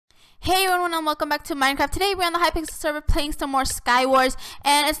Hey everyone and welcome back to Minecraft. Today we're on the Hypixel server playing some more SkyWars,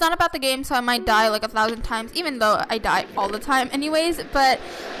 and it's not about the game, so I might die like 1,000 times, even though I die all the time anyways. But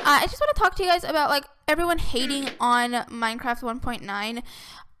I just want to talk to you guys about like everyone hating on Minecraft 1.9.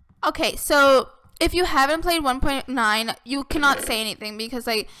 Okay, so if you haven't played 1.9, you cannot say anything, because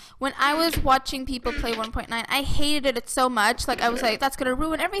like when I was watching people play 1.9, I hated it so much. Like I was like, that's gonna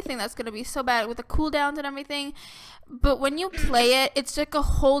ruin everything, that's gonna be so bad with the cooldowns and everything. But when you play it, it's like a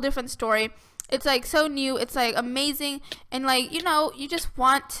whole different story. It's like so new, it's like amazing, and like, you know, you just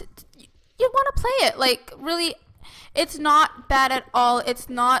want to play it. Like really, it's not bad at all. It's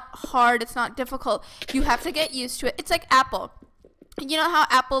not hard, it's not difficult. You have to get used to it. It's like Apple. You know how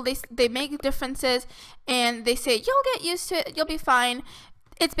Apple, they make differences and they say you'll get used to it, you'll be fine.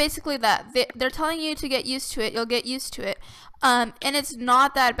 It's basically that. They're telling you to get used to it, you'll get used to it. And it's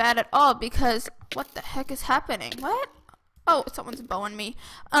not that bad at all, because what the heck is happening? What? Oh, someone's bowing me.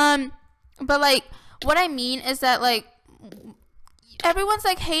 But like what I mean is that like everyone's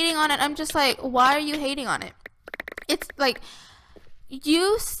like hating on it. I'm just like, why are you hating on it? It's like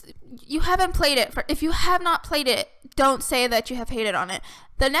you haven't played it. If you have not played it, don't say that you have hated on it.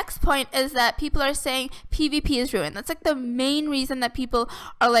 The next point is that people are saying PvP is ruined. That's like the main reason that people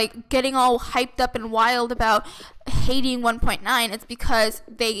are like getting all hyped up and wild about hating 1.9. It's because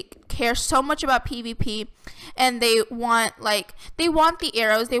they care so much about PvP, and they want the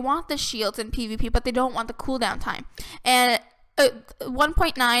arrows, they want the shields in PvP, but they don't want the cooldown time. And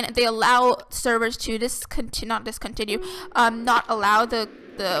 1.9, they allow servers to not allow the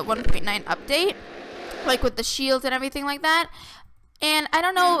 1.9 update, like with the shields and everything like that. And I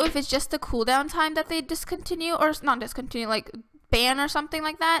don't know if it's just the cooldown time that they discontinue, or not discontinue, like ban or something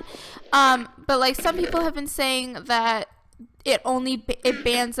like that. But like some people have been saying that it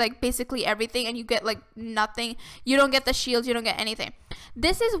bans like basically everything, and you get like nothing. You don't get the shields, you don't get anything.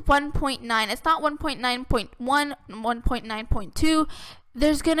 This is 1.9. It's not 1.9.1, 1.9.2.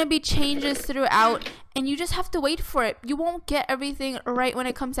 There's gonna be changes throughout, and you just have to wait for it. You won't get everything right when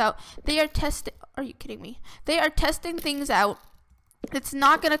it comes out. They are testing. Are you kidding me? They are testing things out. It's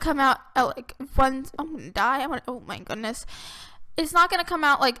not gonna come out like once. I'm gonna die. Oh my goodness! It's not gonna come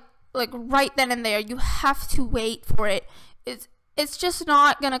out like right then and there. You have to wait for it. It's just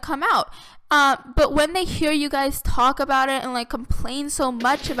not gonna come out. But when they hear you guys talk about it and like complain so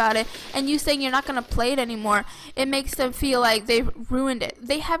much about it, and you saying you're not gonna play it anymore, it makes them feel like they've ruined it.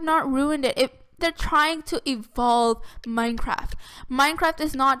 They have not ruined it. They're trying to evolve Minecraft. Minecraft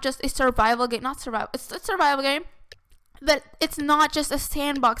is not just a survival game. It's a survival game, but it's not just a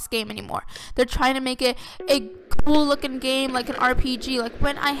sandbox game anymore. They're trying to make it a cool looking game, like an RPG. Like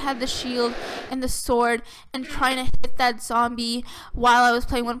when I had the shield and the sword and trying to hit that zombie while I was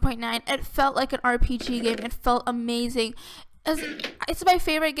playing 1.9, it felt like an RPG game. It felt amazing. It's my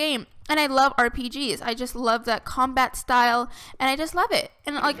favorite game, and I love RPGs. I just love that combat style, and I just love it.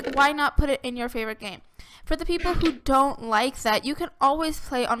 And like, why not put it in your favorite game? For the people who don't like that, you can always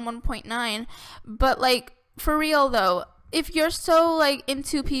play on 1.9, but like, for real though, if you're so like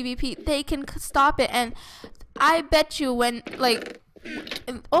into PvP, they can stop it. And I bet you when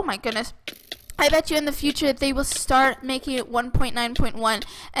oh my goodness, I bet you in the future they will start making it 1.9.1,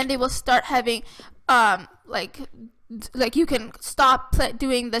 and they will start having like you can stop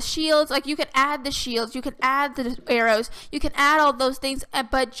doing the shields. Like you can add the shields, you can add the arrows, you can add all those things,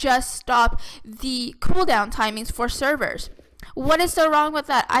 but just stop the cooldown timings for servers. What is so wrong with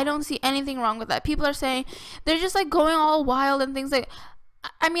that? I don't see anything wrong with that. People are saying they're just like going all wild and things like,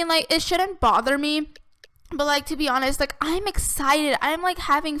 I mean, like it shouldn't bother me, but like, to be honest, like I'm excited. I'm like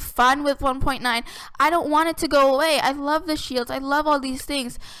having fun with 1.9. I don't want it to go away. I love the shields. I love all these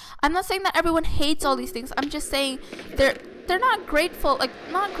things. I'm not saying that everyone hates all these things. I'm just saying they're not grateful. Like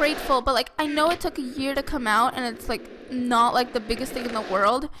not grateful, but like I know it took a year to come out, and it's like not like the biggest thing in the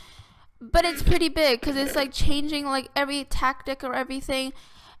world. But it's pretty big, because it's like changing like every tactic or everything,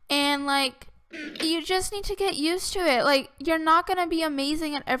 and like you just need to get used to it. Like you're not gonna be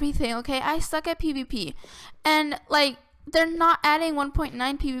amazing at everything, okay? I suck at PvP, and like they're not adding 1.9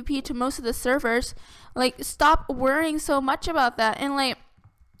 PvP to most of the servers. Like stop worrying so much about that. And like,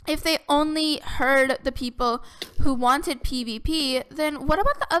 if they only heard the people who wanted PvP, then what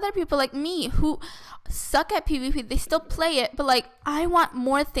about the other people like me who suck at PvP? They still play it, but like I want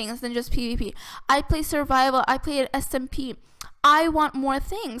more things than just PvP. I play survival, I play at SMP. I want more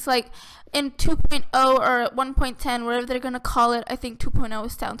things. Like in 2.0 or 1.10, whatever they're gonna call it, I think 2.0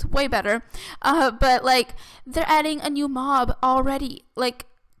 sounds way better. But like they're adding a new mob already. Like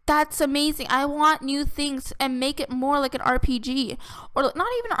that's amazing. I want new things and make it more like an RPG, or not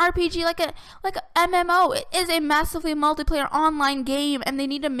even an RPG, like a MMO. It is a massively multiplayer online game, and they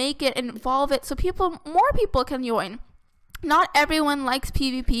need to make it and evolve it so more people can join. Not everyone likes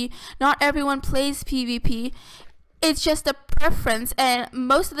PvP. Not everyone plays PvP. It's just a preference, and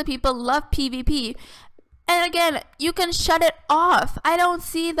most of the people love PvP. And again, you can shut it off. I don't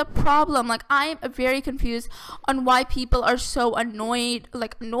see the problem. Like, I'm very confused on why people are so annoyed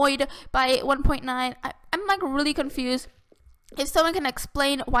by 1.9. I'm like really confused. If someone can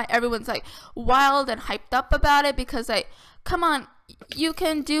explain why everyone's like wild and hyped up about it, because like, come on, you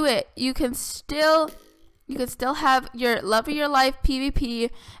can do it. You can still have your love of your life PvP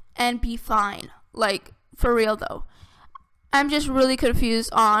and be fine. Like, for real though. I'm just really confused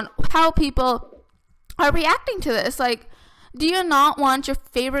on how people are reacting to this. Like, do you not want your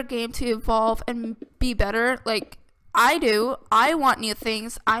favorite game to evolve and be better? Like, I do. I want new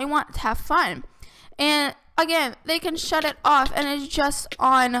things. I want to have fun. And again, they can shut it off, and it's just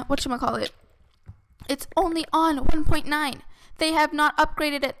on whatchamacallit. It's only on 1.9. They have not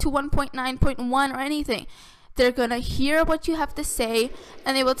upgraded it to 1.9.1 or anything. They're gonna hear what you have to say,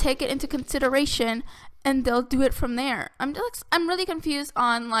 and they will take it into consideration, and they'll do it from there. I'm really confused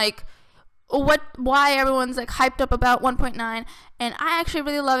on like why everyone's like hyped up about 1.9, and I actually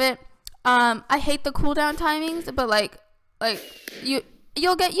really love it. I hate the cooldown timings, but like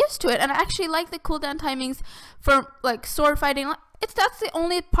you'll get used to it, and I actually like the cooldown timings for like sword fighting. That's the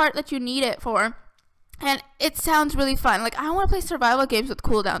only part that you need it for, and it sounds really fun. Like, I want to play survival games with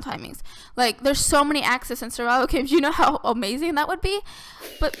cooldown timings. Like, there's so many access in survival games. You know how amazing that would be?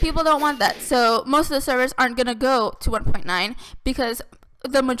 But people don't want that, so most of the servers aren't gonna go to 1.9 because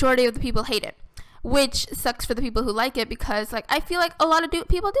the majority of the people hate it, which sucks for the people who like it, because like I feel like a lot of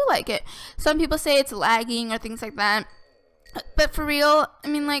people do like it. Some people say it's lagging or things like that, but for real, I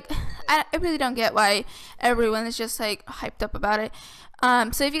mean, like, I really don't get why everyone is just like hyped up about it.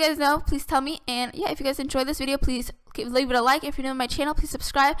 So if you guys know, please tell me, and yeah, if you guys enjoyed this video, please leave it a like. If you're new to my channel, please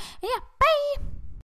subscribe, and yeah, bye.